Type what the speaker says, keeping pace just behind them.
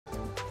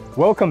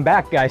Welcome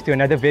back, guys, to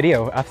another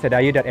video of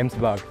Sadayu.M's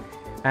vlog.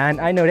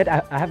 And I know that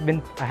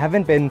I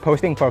haven't been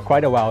posting for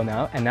quite a while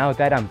now, and now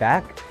that I'm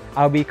back,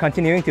 I'll be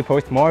continuing to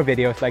post more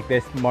videos like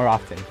this more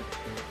often.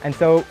 And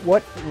so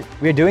what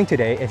we're doing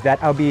today is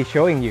that I'll be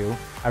showing you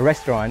a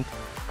restaurant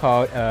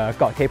called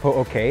Koh Teh Poh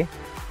Okay,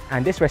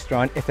 and this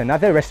restaurant is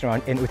another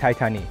restaurant in Uthai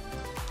Thani.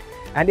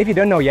 And if you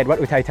don't know yet what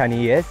Uthai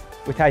Thani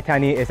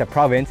is a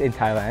province in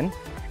Thailand,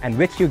 and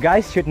which you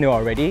guys should know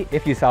already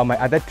if you saw my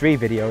other 3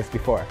 videos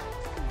before.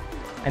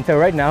 And so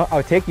right now,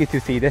 I'll take you to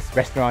see this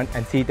restaurant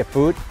and see the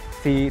food,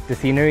 see the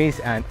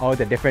sceneries, and all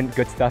the different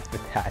good stuff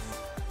it has.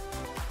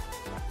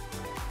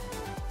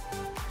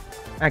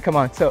 And come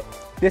on, so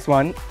this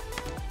one,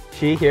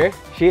 she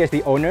is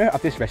the owner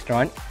of this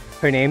restaurant.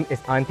 Her name is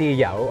Auntie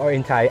Yao, or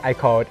in Thai, I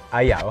called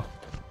Ayao.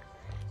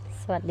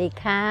 สวัสดี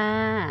ค่ะ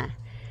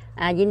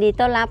ยินดี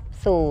ต้อนรับ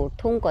สู่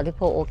ทุ่งเกาะเทโ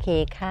พโอเค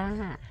ค่ะ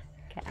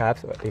ครับ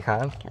สวัสดีครั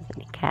บ สวัส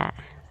ดีค่ะ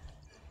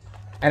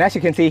And as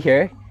you can see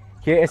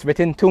here is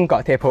written Tung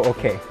Koh Teh Poh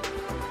Okay.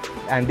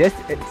 And this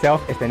itself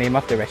is the name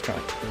of the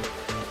restaurant.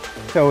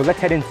 So let's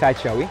head inside,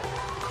 shall we?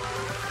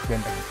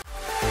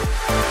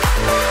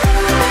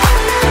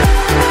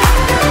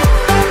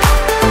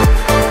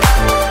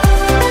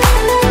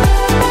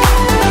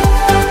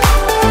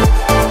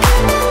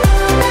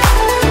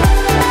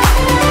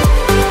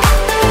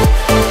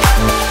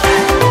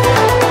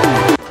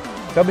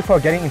 So before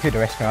getting into the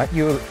restaurant,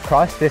 you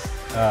cross this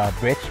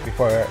bridge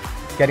before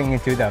getting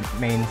into the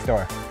main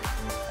store.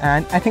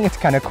 And I think it's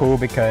kind of cool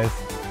because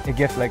it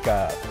gives like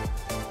a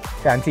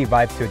fancy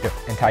vibe to the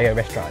entire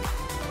restaurant.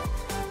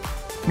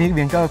 นี่เ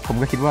วียนก็ผม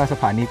ก็คิดว่าสะ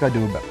พานนี้ก็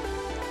ดูแบบ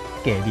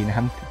เก๋ดีนะค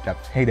รับแบบ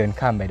ให้เดิน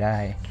ข้ามไปได้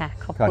ค่ะ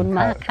ขอบคุณ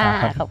มากค่ะ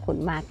ขอบคุณ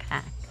มากค่ะ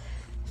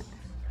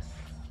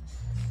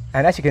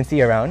And as you can see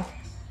around,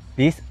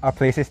 these are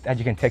places that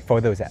you can take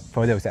photos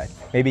at.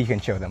 Maybe you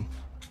can show them.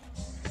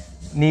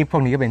 นี่พว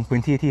กนี้ก็เป็นพื้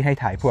นที่ที่ให้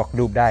ถ่ายพวก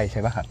รูปได้ใ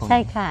ช่ป่ะครับใช่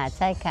ค่ะ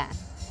ใช่ค่ะ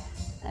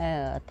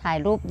ถ่าย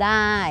รูปไ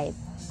ด้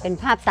เป็น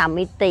ภาพ3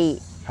 มิติ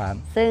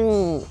ซึ่ง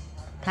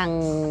ท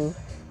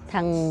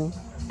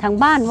าง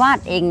บ้านวาด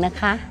เองนะ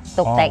คะ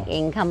ตกแต่งเอ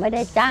งค่ะไม่ไ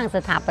ด้จ้างส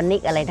ถาปนิ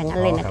กอะไรทั้งนั้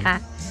นเลยนะคะ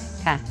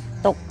ค่ะ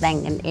ตกแต่ง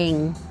กันเอง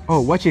Oh,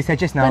 what she said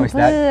just now is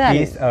that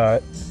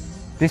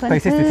these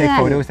places to take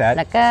photos at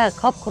แล้วก็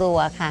ครอบครัว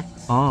ค่ะ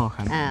อ๋อค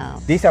รับ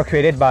These are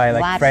created by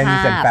like friends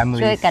and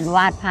families ช่วยกันว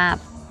าดภาพ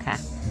ค่ะ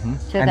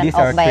ช่วย And กัน these อ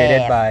อก are แบบ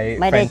created by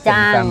ไม่ได้ friends จ้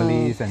าง and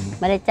families and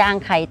ไม่ได้จ้าง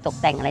ใครตก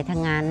แต่งอะไรทั้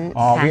งนั้น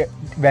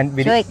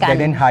ช่วยกัน They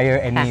didn't hire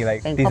any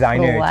like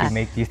designer to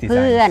make these designs เ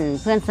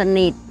พื่อนส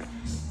นิท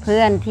เ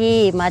พื่อนที่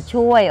มา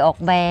ช่วยออก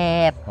แบ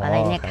บอะไร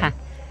เนี่ยค่ะ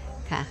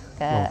ค่ะ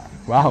ก็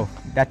Wow,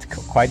 that's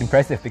quite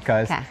impressive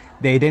because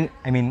they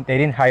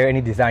didn't hire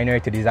any designer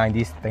to design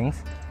these things.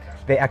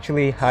 They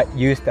actually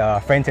used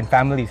friends and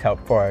families' help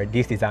for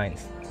these designs.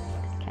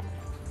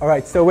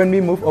 Alright, so when we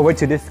move over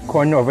to this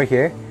corner over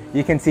here,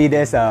 you can see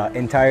this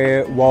entire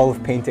wall of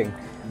painting,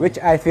 which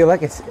I feel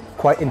like it's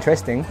quite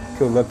interesting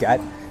to look at.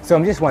 So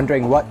I'm just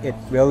wondering what it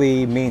really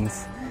means.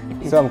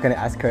 So I'm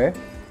gonna ask her.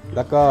 แ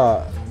ล้วก็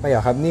ป้าเหย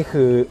าครับนี่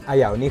คืออาเ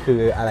หยานี่คือ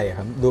อะไรค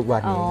รับรูปวา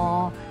ดนี้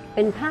เ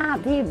ป็นภาพ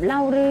ที่เล่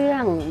าเรื่อ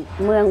ง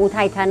เมืองอุ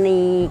ทัยธา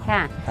นีค่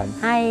ะ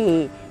ให้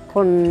ค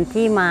น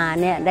ที่มา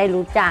เนี่ยได้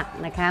รู้จัก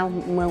นะคะ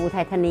เมืองอุ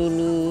ทัยธานี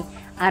มี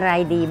อะไร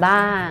ดี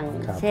บ้าง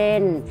เช่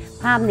น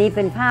ภาพนี้เ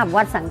ป็นภาพ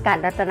วัดสังกัด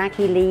รัตน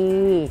คีรี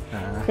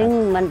ซึ่ง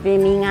มัน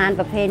มีงาน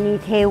ประเพณี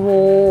เทโว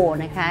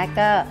นะคะ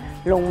ก็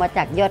ลงมาจ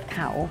ากยอดเข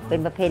าเป็น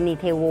ประเพณี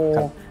เทโว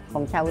ข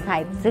องชาวอุทั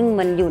ยซึ่ง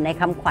มันอยู่ใน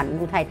คำขวัญ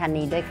อุทัยธา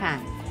นีด้วยค่ะ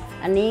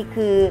อันนี้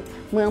คือ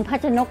เมืองพระ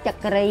ชนกจั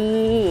กรี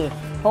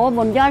เพราะว่าบ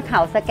นยอดเข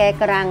าสแก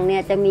กรังเนี่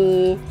ยจะมี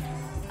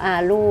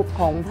รูป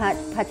ของ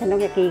พระชนก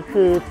จักรี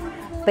คือ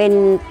เป็น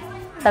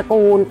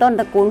ต้น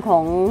ตระกูลขอ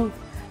ง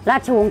รา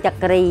ชวงศ์จั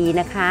กรี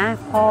นะคะ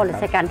พ่อรั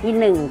ชกาลที่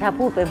1ถ้า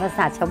พูดเป็นภาษ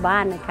าชาวบ้า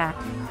นนะคะ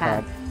ค่ะ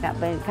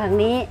เป็นครั้ง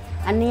นี้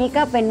อันนี้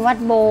ก็เป็นวัด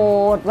โบ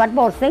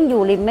สถ์ซึ่งอ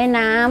ยู่ริมแม่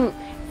น้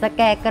ำสแ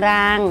กก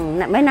รัง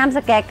แม่น้ำส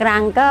แกกรั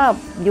งก็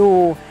อยู่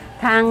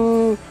ทาง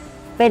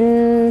เป็น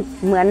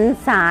เหมือน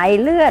สาย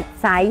เลือด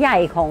สายใหญ่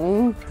ของ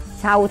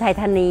ชาวไทย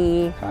ธานี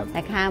น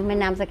ะคะแม่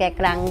น้ำสแก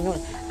กรัง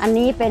อัน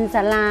นี้เป็นศ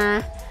าลา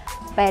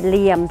8 เห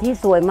ลี่ยมที่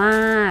สวยม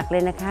ากเล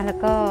ยนะคะแล้ว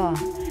ก็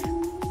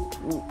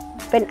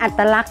เป็นอัต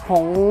ลักษณ์ขอ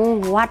ง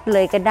วัดเล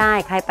ยก็ได้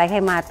ใครไปใคร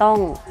มาต้อง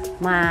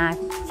มา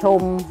ช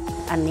ม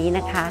อันนี้น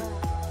ะคะ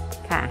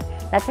ค่ะ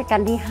รัชกา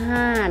ลที่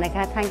5นะค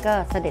ะท่านก็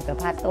เสด็จประ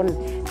พาสต้น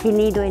ที่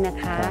นี่ด้วยนะ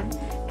คะ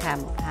ค่ะ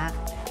พัก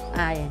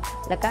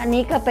แล้วก็อัน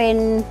นี้ก็เป็น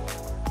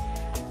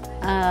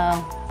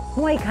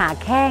ห้วยขา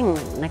แข้ง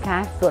นะคะ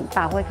สวน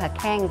ป่าห้วยขา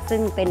แข้งซึ่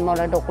งเป็นม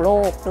รดกโล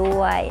กด้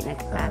วยนะ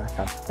คะ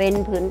เป็น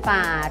ผืนป่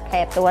าแถ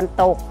บตะวัน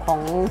ตกขอ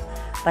ง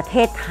ประเท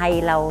ศไทย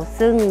เรา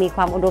ซึ่งมีค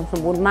วามอุดมส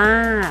มบูรณ์ม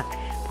าก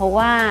เพราะ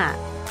ว่า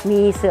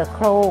มีเสือโค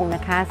ร่งน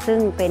ะคะซึ่ง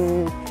เ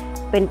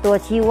ป็นตัว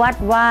ชี้วัด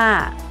ว่า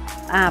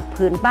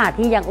ผืนป่า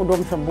ที่ยังอุด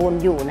มสมบูรณ์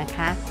อยู่นะค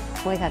ะ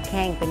ห้วยขาแ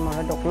ข้งเป็นมร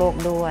ดกโลก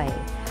ด้วย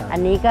อัน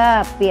นี้ก็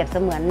เปรียบเส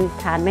มือน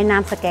ฐานแม่น้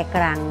ำสแกก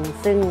รัง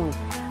ซึ่ง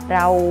เร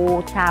า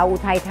ชาวอุ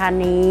ทัยธา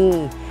นี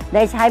ไ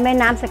ด้ใช้แม่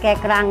น้ำสแก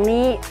กรัง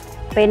นี้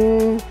เป็น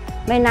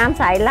แม่น้ำ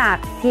สายหลัก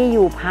ที่อ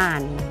ยู่ผ่า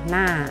นห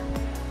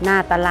น้า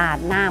ตลาด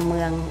หน้าเมื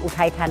องอุ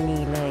ทัยธานี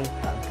เลย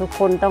ทุกค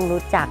นต้อง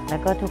รู้จักแล้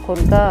วก็ทุกคน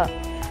ก็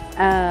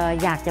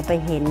อยากจะไป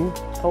เห็น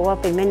เพราะว่า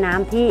เป็นแม่น้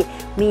ำที่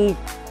มี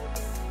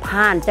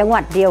ผ่านจังหวั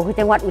ดเดียวคือ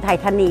จังหวัดอุทัย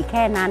ธานีแ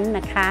ค่นั้นน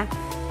ะคะ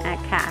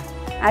ค่ะ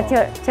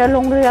เชิญล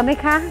งเรือไหม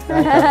คะ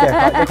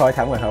จะขอถ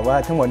ามก่อนครับว่า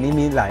ทั้งหมดนี้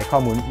มีข้อ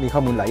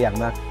มูลหลายอย่าง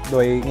มากโด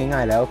ยง่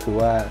ายๆแล้วคือ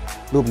ว่า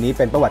รูปนี้เ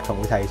ป็นประวัติของ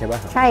อุทัยใช่ป่ะ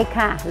ครับใช่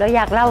ค่ะเราอ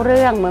ยากเล่าเ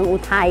รื่องเมืองอุ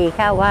ทัย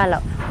ค่ะว่า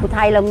อุ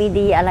ทัยเรามี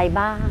ดีอะไร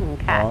บ้าง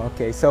ค่ะ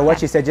Okay, so what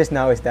she said just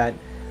now is that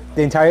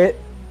the entire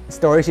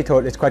story she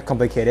told is quite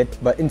complicated,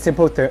 but in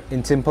simple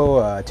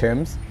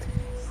terms,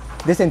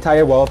 this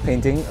entire wall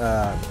painting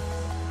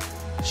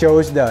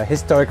shows the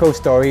historical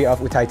story of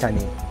Uthai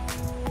Thani.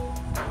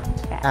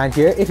 And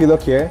here, if you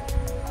look here,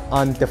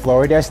 on the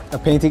floor, there's a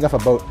painting of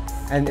a boat,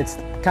 and it's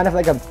kind of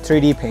like a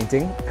 3D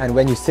painting. And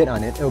when you sit on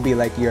it, it'll be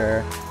like you're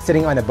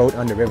sitting on a boat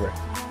on the river.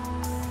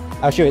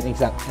 I'll show you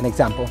an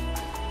example.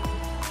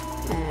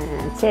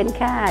 เชิญ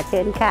ค่ะเชิ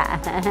ญค่ะ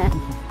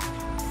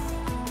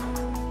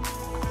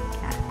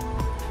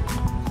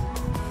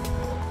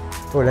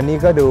โอ้แล้วนี่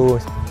ก็ดู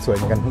สวยเ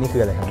หมือนกันนี่คื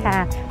ออะไรครับค่ะ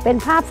เป็น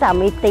ภาพ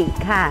3 มิติ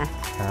ค่ะ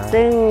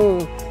ซึ่ง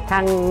ทา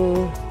ง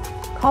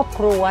ครอบค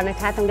รัวนะ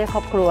คะต้องได้คร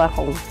อบครัวข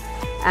อง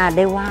ไ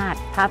ด้วาด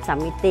ภาพ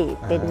3 มิติ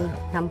เป็น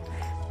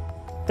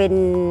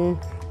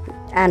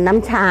น้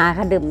ำชา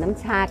ค่ะดื่มน้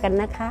ำชากัน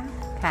นะคะ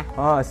ค่ะ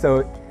so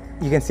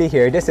you can see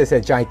here this is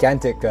a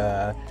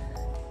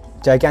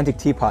gigantic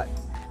teapot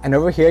and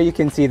over here you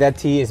can see that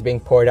tea is being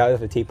poured out of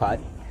the teapot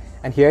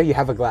and here you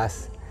have a glass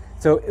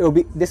so it will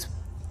be this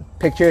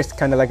picture is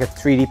kind of like a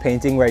 3D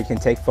painting where you can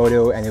take photo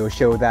and it will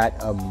show that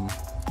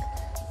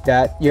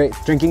that you're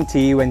drinking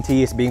tea when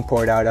tea is being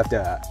poured out of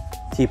the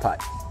teapot.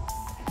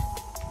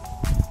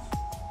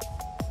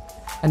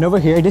 And over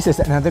here, this is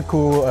another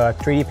cool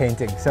 3D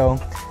painting. So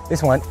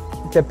this one,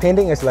 the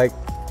painting is like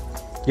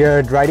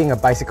you're riding a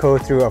bicycle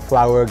through a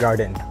flower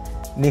garden.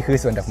 นี่คือ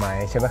สวนดอกไม้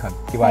ใช่ไหมครับ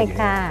ที่ว่าอยู่นี่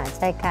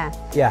ใช่ค่ะ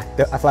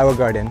Yeah, a flower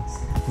garden.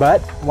 But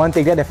one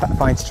thing that I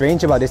find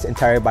strange about this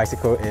entire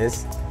bicycle is,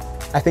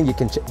 I think you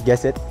can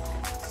guess it.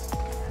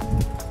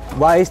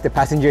 Why is the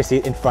passenger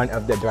seat in front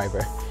of the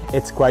driver?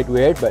 It's quite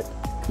weird, but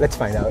let's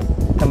find out.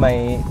 ทำไม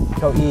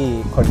เก้าอี้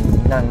คน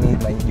นั่งนี่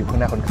มาอยู่ข้าง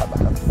หน้าคนขับอะ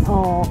ครับอ๋อ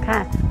ค่ะ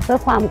เพื่อ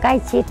ความใกล้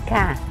ชิด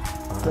ค่ะ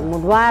สมมุ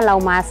ติว่าเรา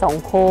มา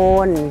2 ค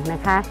นน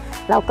ะคะ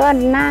เราก็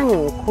นั่ง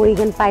คุย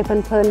กันไปเ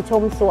พลินๆช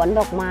มสวน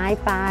ดอกไม้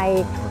ไป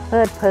เพ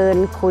ลิดเพลิน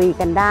คุย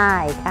กันได้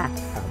ค่ะ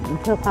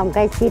เพื่อความใก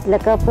ล้ชิดแล้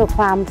วก็เพื่อค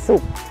วามสุ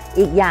ข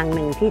อีกอย่างห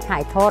นึ่งที่ถ่า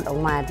ยทอดออก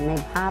มาใน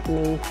ภาพ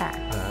นี้ค่ะ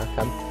ค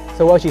รับ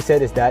So what she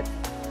said is that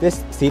this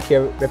seat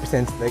here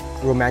represents like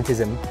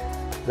romanticism.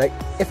 Like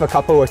if a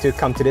couple were to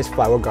come to this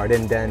flower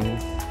garden, then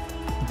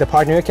the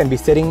partner can be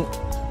sitting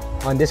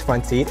on this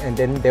front seat and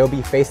then they'll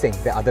be facing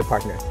the other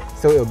partner.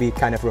 So it'll be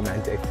kind of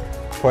romantic.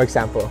 For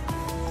example,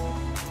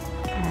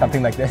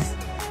 something like this.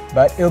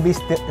 But it'll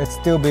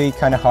still be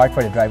kind of hard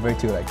for the driver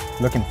to like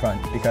look in front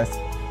because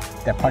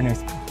their partner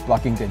is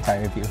blocking the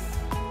entire view.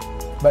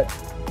 But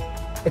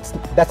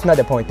that's not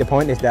the point. The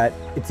point is that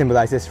it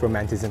symbolizes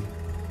romanticism.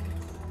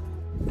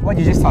 What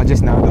you just saw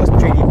just now, those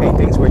 3D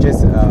paintings were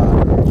just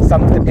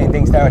some of the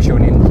paintings that are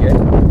shown in here.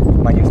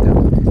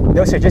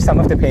 Those are just some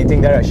of the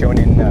paintings that are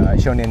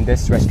shown in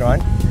this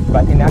restaurant.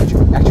 But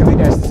actually,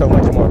 there's so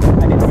much more.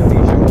 I didn't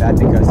really show that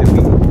because it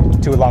would be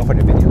too long for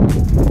the video.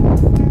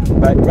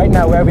 But right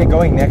now, where we're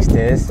going next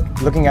is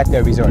looking at the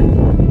resort.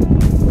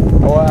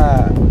 เพราะว่า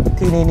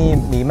ที่นี่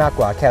มีมาก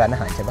กว่าแค่ร้านอา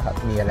หารใช่ไหมครับ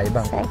มีอะไรบ้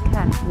างใช่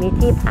ค่ะมี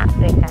ที่พัก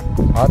ด้วยค่ะ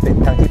เป็น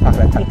ทั้งที่พัก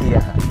และทั้งที่อ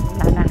าหาร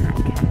ร้านอาหาร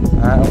ค่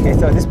ะOkay,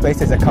 so this place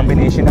is a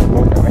combination of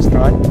both a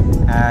restaurant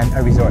and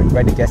a resort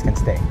where the guests can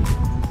stay.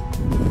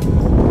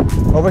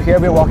 Over here,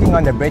 we're walking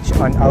on the bridge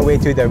on our way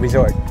to the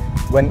resort.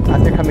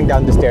 After coming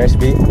down the stairs,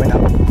 we went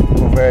up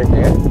over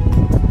there.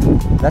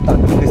 แล้วตอน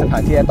นี้คือสถา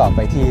นที่จะต่อไป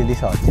ที่รี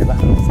สอร์ทใช่ปะ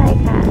ใช่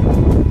ค่ะ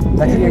แ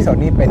ล้วที่รีสอร์ท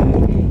นี่เป็น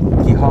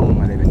กี่ห้อง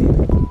อะไรแบบนี้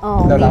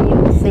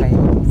มีอ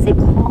ยู่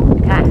10 ห้อง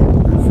ค่ะ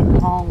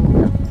10 ห้อง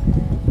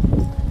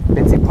เ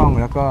ป็น10 ห้อง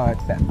แล้วก็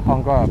แต่ห้อง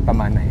ก็ประ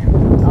มาณไหนครับ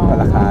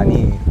ราคา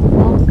นี่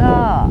ห้องก็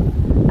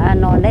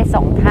นอนได้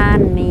2 ท่าน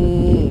มี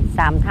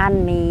3 ท่าน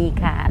มี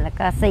ค่ะแล้ว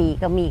ก็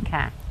4ก็มี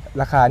ค่ะ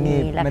ราคานี่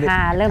ราคา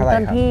เริ่มต้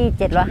นที่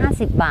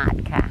750 บาท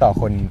ค่ะต่อ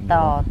คน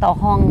ต่อ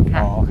ห้องค่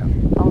ะ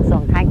ห้อง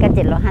2 ท่านก็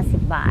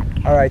750 บาท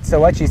ค่ะ Alright, so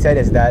what she said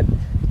is that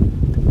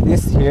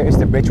this here is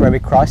the bridge where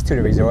we cross to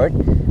the resort,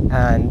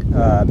 and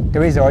the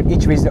resort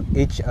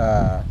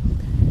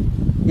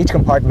each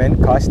compartment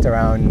costs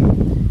around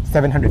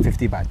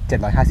 750 baht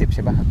 750ใ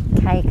ช่ป่ะครับ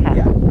ใช่ค่ะ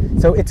Yeah,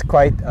 so it's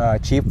quite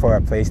cheap for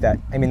a place that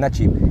not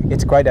cheap.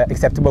 It's quite an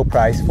acceptable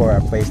price for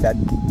a place that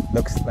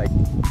looks like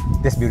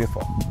this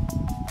beautiful.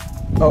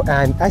 Oh,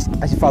 and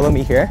as you follow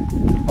me here,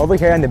 over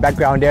here in the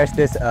background, there's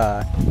this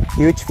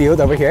huge field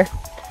over here,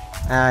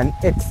 and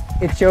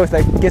it shows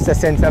like gives a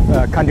sense of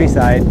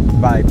countryside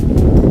vibe,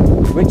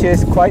 which is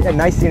quite a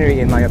nice scenery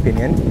in my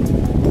opinion.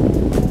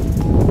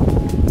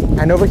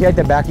 And over here at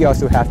the back, you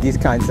also have these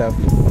kinds of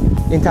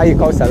in Thai you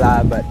call sala,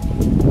 but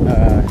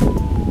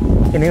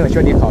in English,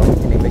 what do you call it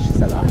in English,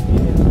 Salah?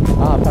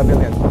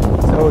 Pavilion.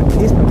 So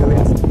these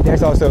pavilions,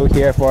 there's also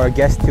here for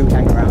guests to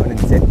hang around and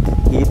sit,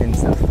 eat and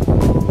stuff.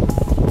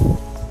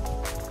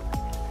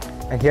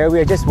 And here we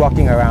are just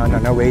walking around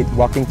on our way,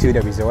 walking to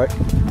the resort.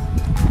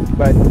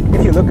 But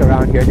if you look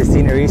around here, the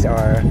sceneries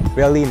are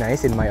really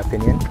nice in my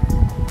opinion.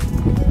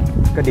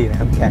 ก็ดีนะ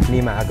ครับแขก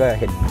นี่มาก็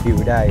เห็นวิว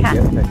ได้เย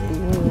อะแบบนี้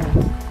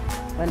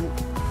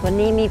วัน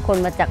นี้มีคน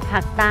มาจากภา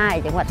คใต้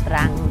จังหวัดต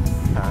รัง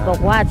บอก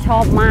ว่าชอ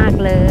บมาก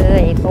เล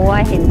ยเพราะว่า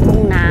เห็นทุ่ง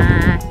นา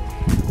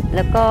แ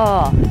ล้วก็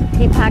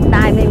ที่ภาคใ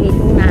ต้ไม่มี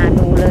ทุ่งนา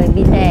ดูเลย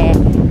มีแต่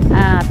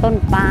ต้น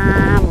ปา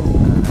ล์ม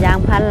ยาง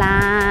พารา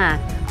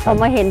พอ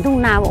มาเห็นทุ่ง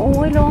นาโ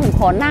อ้ยโล่ง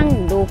ขอนั่ง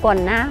ดูก่อน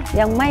นะ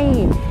ยังไ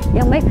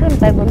ม่ขึ้น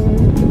ไปบน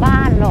บ้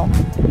านหรอก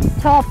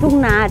ชอบทุ่ง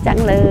นาจัง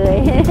เลย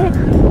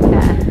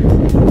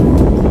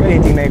ก็จ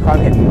ริงๆในความ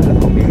เห็น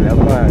ผมเองแล้ว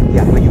ก็อย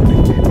ากมาอยู่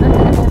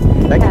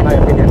Like in my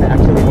opinion, I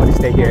actually want to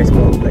stay here as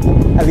well, like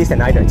at least a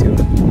night or two,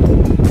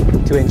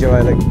 to enjoy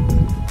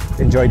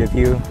the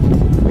view.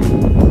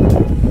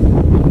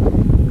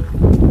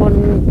 คน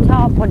ช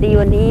อบพอดี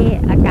วันนี้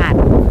อากาศ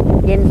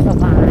เย็นส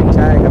บายใ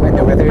ช่ครับ and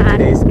the weather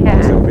today is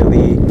also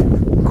really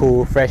cool,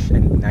 fresh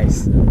and nice.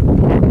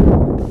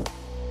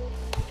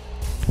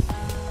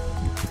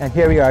 And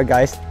here we are,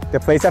 guys,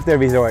 the place of the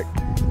resort.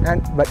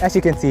 But as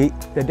you can see,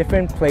 the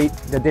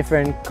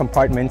different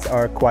compartments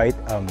are quite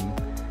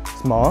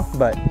small,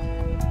 but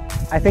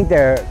I think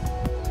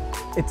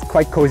it's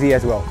quite cozy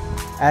as well,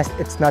 as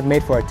it's not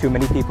made for too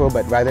many people,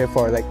 but rather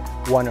for like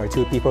 1 or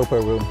 2 people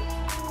per room.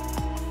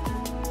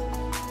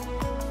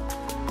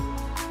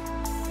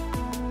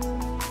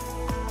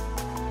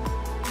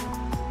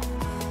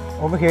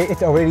 Over here,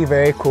 it's already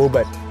very cool,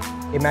 but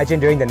imagine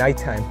during the night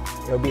time,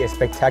 it'll be a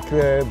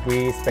spectacular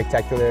breeze,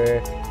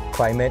 spectacular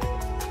climate,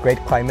 great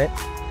climate,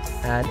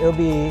 and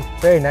it'll be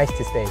very nice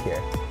to stay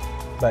here.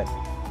 But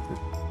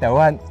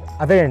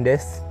other than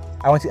this,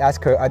 I want to ask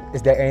her,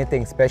 is there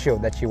anything special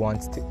that she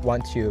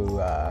want to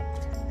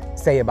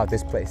say about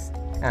this place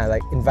and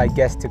like invite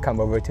guests to come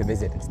over to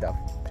visit and stuff?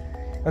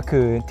 ก็คื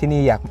อที่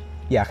นี่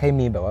อยากให้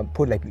มีแบบว่า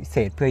พูดอะไรพิเศ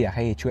ษเพื่ออยากใ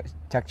ห้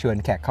ชักชวน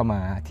แขกเข้ามา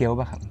เที่ยว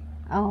ป่ะครับ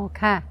อ๋อ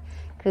ค่ะ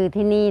คือ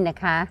ที่นี่นะ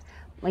คะ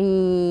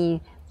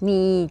มี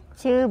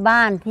ชื่อบ้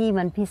านที่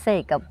มันพิเศ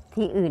ษกับ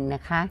ที่อื่นน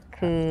ะคะ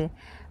คือ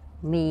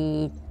มี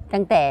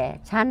ตั้งแต่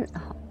ชั้น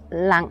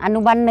หลังอนุ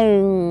บาล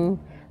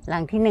1หลั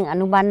งที่1อ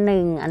นุบาล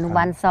1อนุบ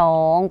าล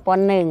2ป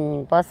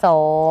1ป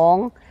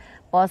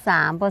2ป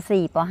3ป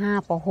4ป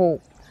5ป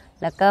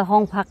6แล้วก็ห้อ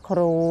งพักค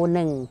รู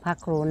1พัก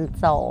ครู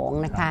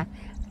2นะคะ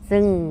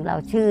ซึ่งเรา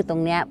ชื่อตร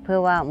งเนี้ยเพื่อ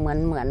ว่าเห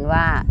มือน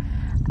ว่า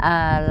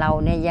เรา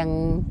เนี่ยยัง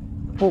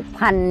ผูก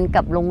พัน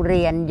กับโรงเ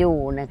รียนอยู่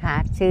นะคะ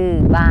ชื่อ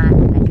บ้าน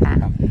นะคะ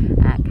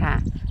ค่ะ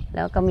แ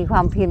ล้วก็มีคว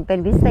ามเป็น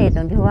พิเศษต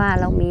รงที่ว่า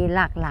เรามีห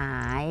ลากหลา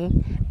ย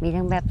มี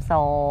ทั้งแบบ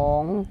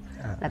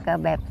2แล้วก็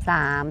แบบ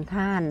3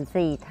ท่าน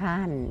4ท่า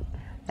น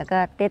แล้วก็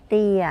เ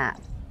ตี้ย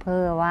ๆเ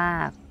พื่อว่า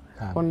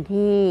คน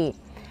ที่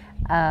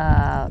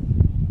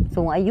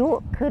สูงอายุ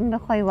ขึ้นไม่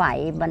ค่อยไหว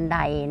บันได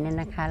เนี่ย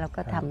นะคะเรา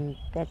ก็ท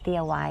ำเตี้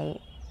ยๆไว้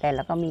แต่เร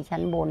าก็มีชั้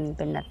นบนเ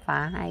ป็นดาดฟ้า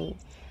ให้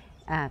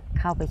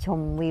เข้าไปชม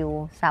วิว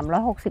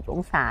360อ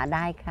งศาไ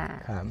ด้ค่ะ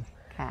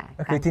ค่ะ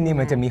ก็คือที่นี่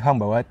มันจะมีห้อง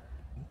แบบว่า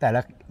แต่ล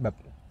ะแบบ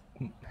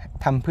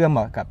ทำเพื่อเหม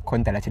าะกับคน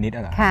แต่ละชนิดเ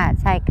หรอค่ะ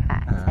ใช่ค่ะ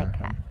ใช่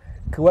ค่ะ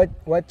คือ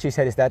what she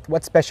said is that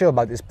what's special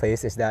about this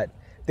place is that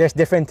there's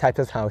different types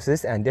of houses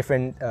and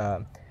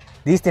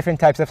these different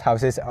types of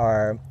houses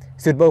are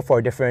suitable for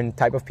different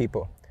type of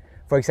people.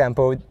 For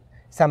example,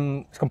 some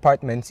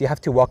compartments you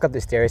have to walk up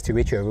the stairs to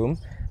reach your room.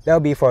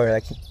 That'll be for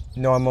like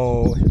normal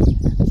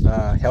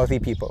healthy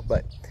people,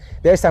 but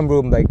there's some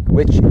room like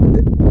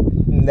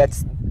that's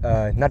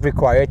not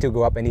required to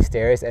go up any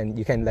stairs and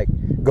you can like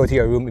go to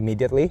your room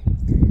immediately.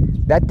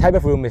 That type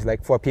of room is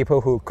like for people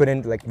who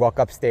couldn't like walk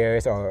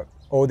upstairs or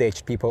old age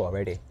people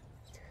already.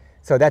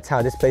 So that's how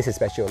this place is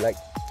special, like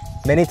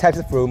many types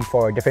of room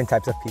for different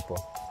types of people.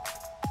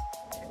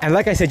 And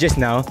like I said just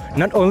now,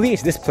 not only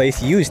is this place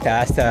used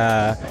as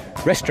a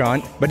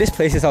restaurant, but this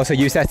place is also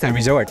used as a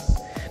resort.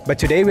 But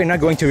today we're not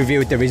going to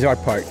review the resort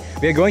part.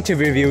 We're going to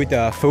review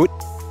the food.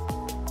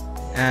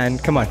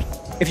 And come on,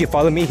 if you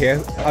follow me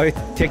here, I'll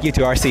take you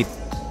to our seat.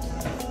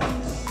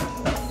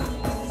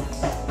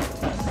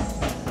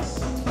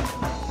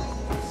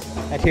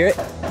 And here,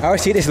 our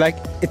seat is like,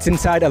 it's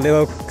inside a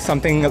little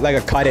something like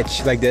a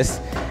cottage like this.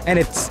 And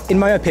it's, in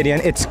my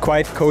opinion, it's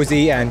quite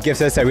cozy and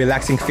gives us a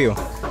relaxing feel.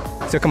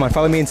 So come on,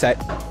 follow me inside.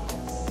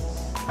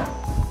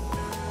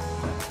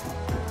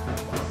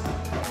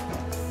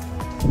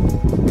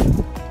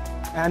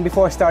 And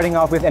before starting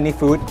off with any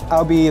food,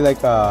 I'll be like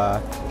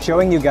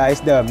showing you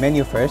guys the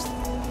menu first.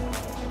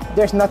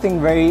 There's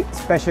nothing very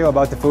special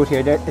about the food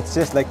here. It's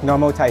just like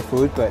normal Thai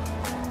food, but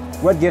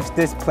what gives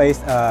this place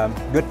a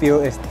good feel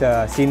is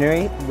the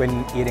scenery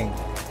when eating.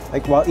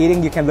 Like while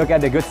eating, you can look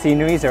at the good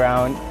sceneries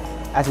around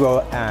as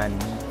well, and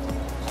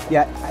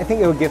yeah, I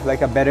think it will give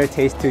like a better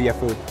taste to your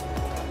food.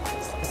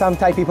 Some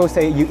Thai people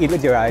say you eat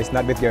with your eyes,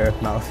 not with your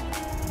mouth.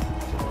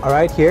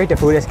 Alright, here the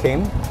food has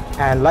came,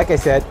 and like I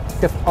said,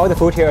 all the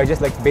food here are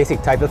just like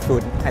basic type of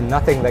food and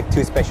nothing like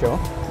too special.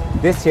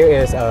 This here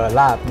is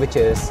lab, which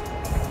is,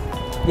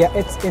 yeah,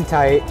 it's in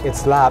Thai,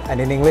 it's lab, and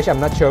in English I'm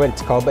not sure what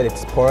it's called, but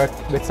it's pork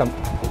with some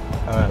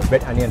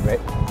red onion,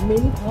 right?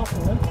 Mint pork,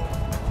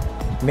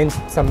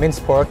 Some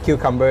minced pork,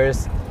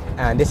 cucumbers,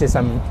 and this is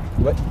some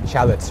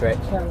shallots, right?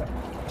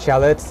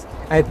 Shallots.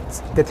 And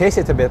the taste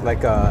is a bit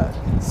like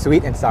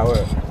sweet and sour,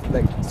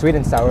 like sweet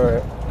and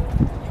sour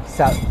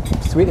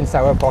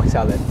pork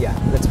salad. Yeah,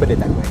 let's put it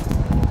that way.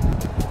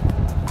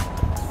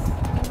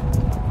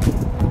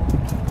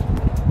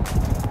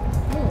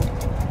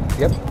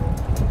 Yep.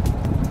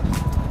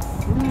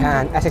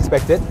 And as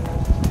expected,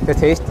 the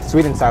taste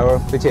sweet and sour,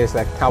 which is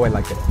like how I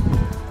like it.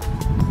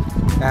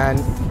 And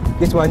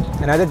this one,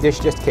 another dish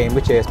just came,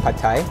 which is Pad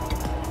Thai.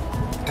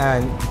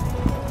 And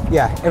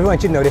yeah, everyone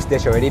should know this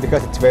dish already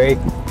because it's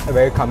a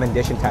very common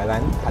dish in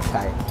Thailand, Pad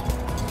Thai.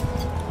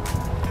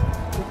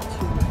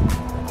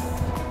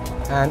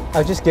 And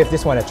I'll just give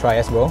this one a try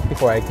as well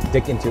before I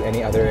dig into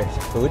any other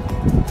food.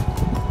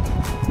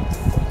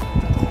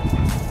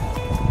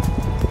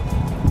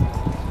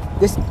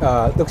 This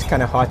looks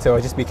kind of hot, so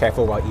just be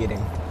careful while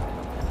eating.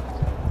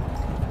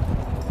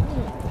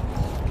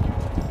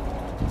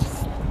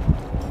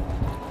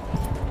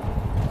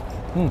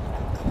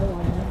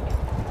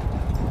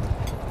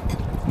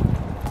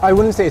 I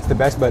wouldn't say it's the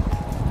best, but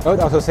I would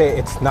also say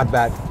it's not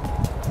bad.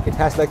 It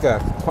has like a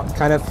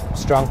kind of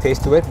strong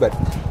taste to it, but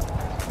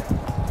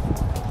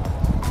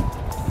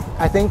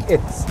I think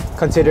it's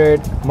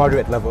considered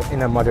moderate level,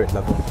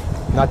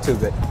 not too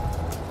good.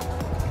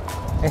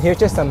 And here's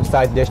just some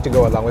side dish to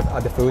go along with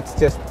other foods,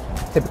 just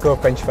typical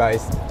French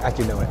fries as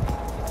you know it.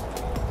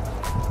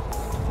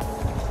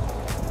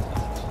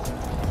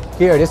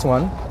 Here, this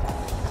one.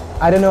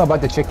 I don't know about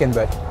the chicken,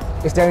 but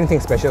is there anything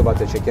special about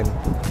the chicken?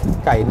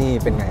 ไก่นี่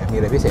เป็นไงมีอ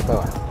ะไรพิเศษเปล่า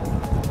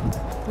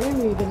ไม่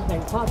มีเป็นไก่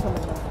ทอดธรรม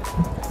ดา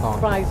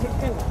fried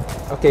chicken.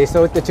 Okay,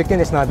 so the chicken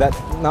is not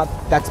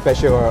that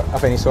special or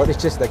of any sort.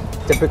 It's just like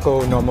typical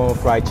normal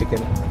fried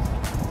chicken.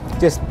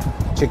 Just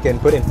chicken,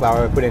 put in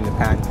flour, put it in the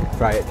pan,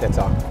 fry it. That's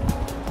all.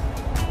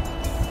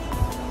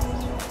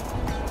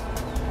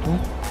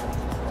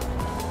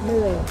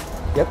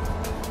 Yep.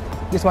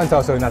 This one's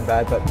also not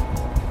bad, but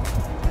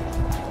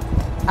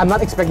I'm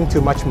not expecting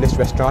too much from this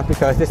restaurant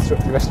because this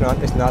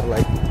restaurant is not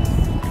like,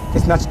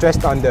 it's not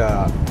stressed on the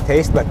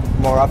taste, but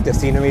more of the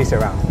sceneries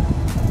around.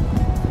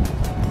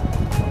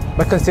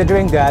 But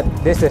considering that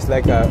this is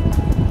like a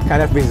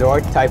kind of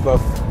resort type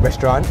of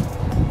restaurant,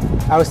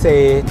 I would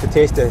say the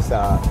taste is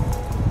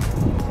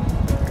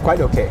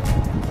quite okay.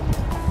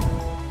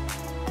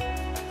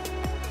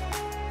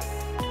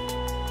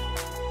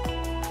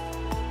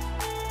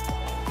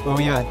 Oh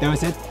yeah, that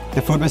was it.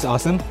 The food was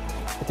awesome.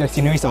 The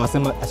scenery is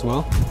awesome as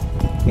well.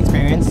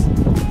 Experience,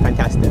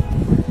 fantastic.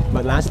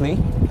 But lastly,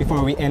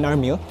 before we end our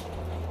meal,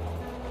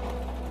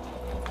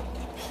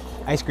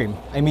 ice cream.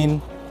 I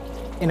mean,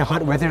 in a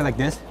hot weather like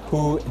this,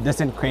 who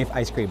doesn't crave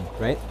ice cream,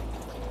 right?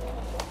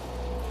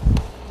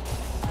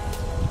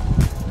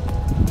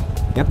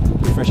 Yep,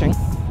 refreshing.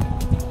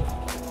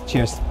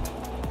 Cheers.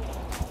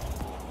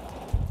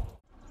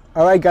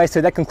 Alright guys,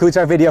 so that concludes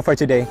our video for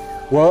today.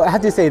 Well, I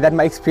have to say that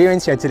my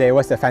experience here today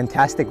was a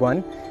fantastic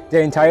one. The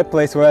entire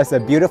place was a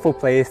beautiful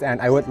place and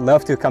I would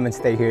love to come and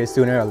stay here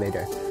sooner or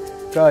later.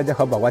 ก็จะเ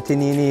ขาบอกว่าที่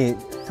นี่นี่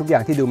ทุกอย่า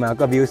งที่ดูมา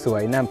ก็วิวสว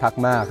ยน่าพัก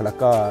มากแล้ว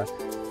ก็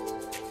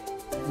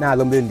น่า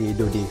ร่มรื่นดี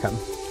ดูดีครับ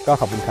ก็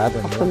ขอบคุณครับ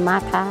ขอบคุณมา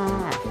กค่ะ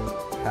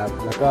ครับ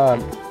แล้วก็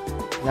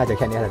น่าจะแ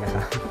ค่นี้แล้วนะค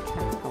รับ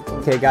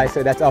Okay guys, so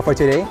that's all for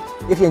today.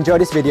 If you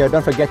enjoyed this video,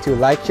 don't forget to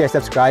like, share,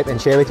 subscribe and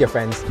share with your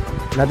friends.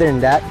 And other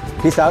than that,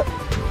 peace out.